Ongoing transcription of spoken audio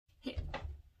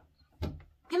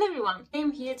Hello everyone,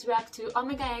 I'm here to react to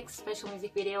Omega X special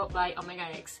music video by Omega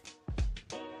X.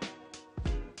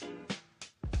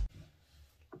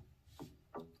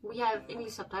 We have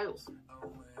English subtitles.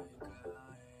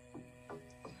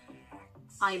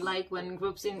 I like when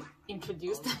groups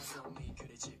introduce themselves.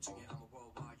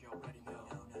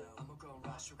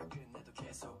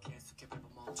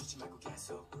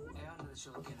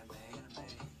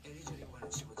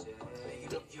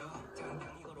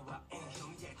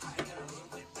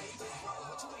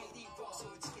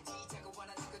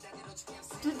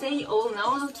 Do they all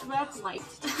know how to rap? Like,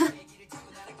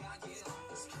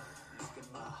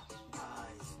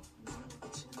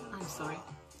 I'm sorry.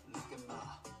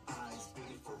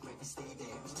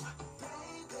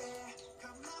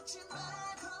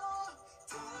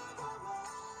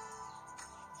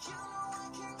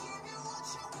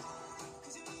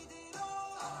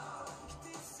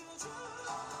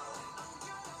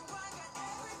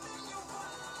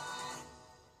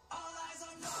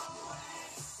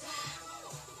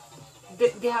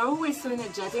 They are always so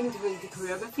energetic with the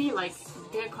choreography, like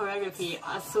their choreography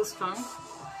is so strong.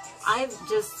 I've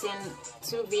just seen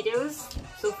 2 videos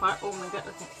so far. Oh my god,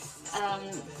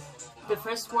 okay. The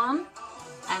first one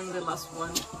and the last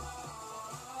one.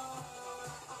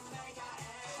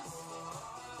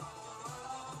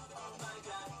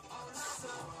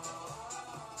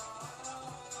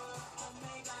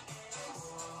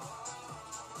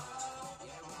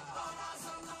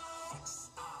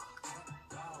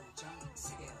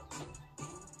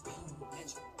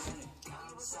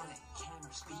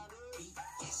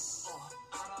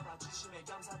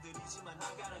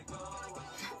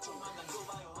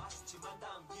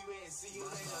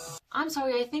 I'm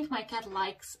sorry, I think my cat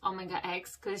likes Omega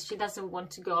X because she doesn't want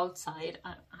to go outside.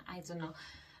 I don't know.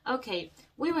 Okay,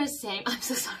 we were saying, I'm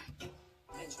so sorry.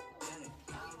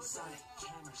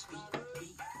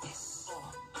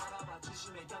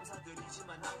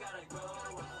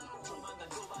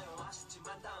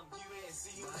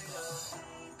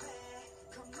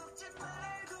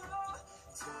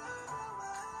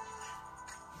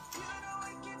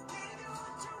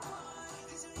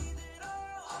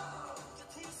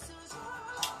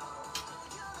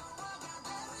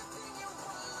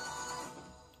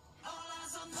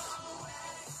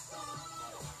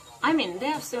 I mean, they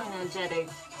are so energetic.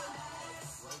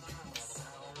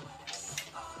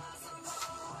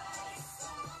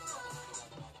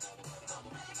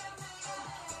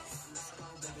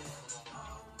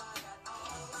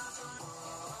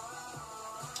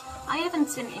 I haven't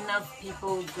seen enough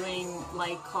people doing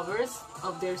like covers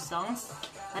of their songs,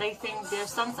 but I think their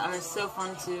songs are so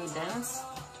fun to dance.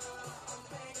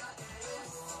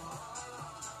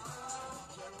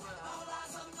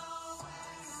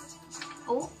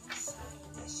 Oh.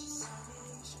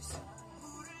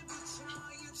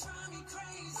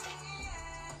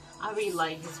 I really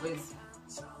like his voice.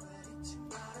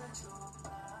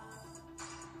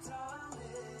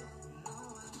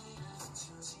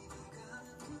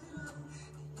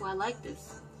 Oh, I like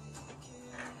this.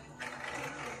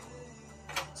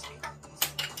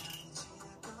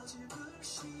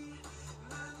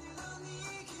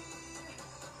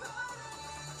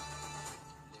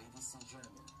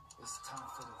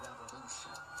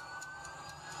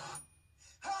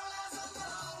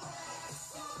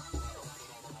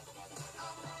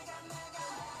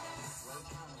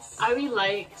 I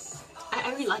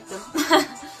really like them.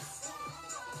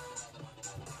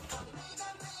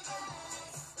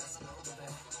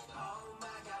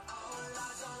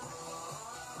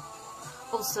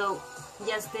 Also,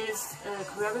 yes, this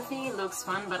choreography looks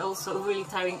fun, but also really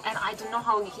tiring. And I don't know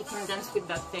how he can dance with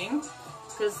that thing,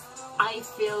 because I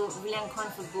feel really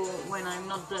uncomfortable when I'm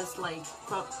not dressed like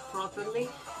properly,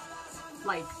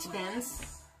 like to dance.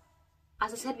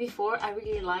 As I said before, I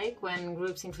really like when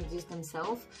groups introduce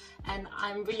themselves, and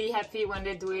I'm really happy when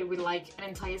they do it with like an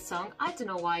entire song. I don't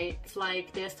know why, it's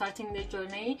like they're starting their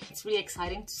journey. It's really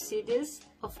exciting to see this.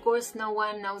 Of course, no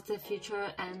one knows the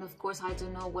future, and of course I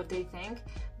don't know what they think,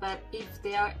 but if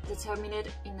they are determined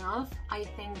enough, I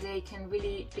think they can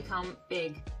really become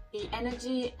big. The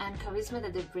energy and charisma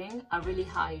that they bring are really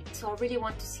high, so I really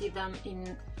want to see them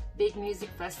in big music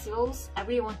festivals. I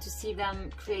really want to see them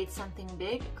create something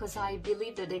big because I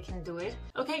believe that they can do it.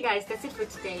 Okay guys, that's it for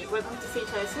today. We're going to see each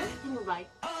other soon and bye.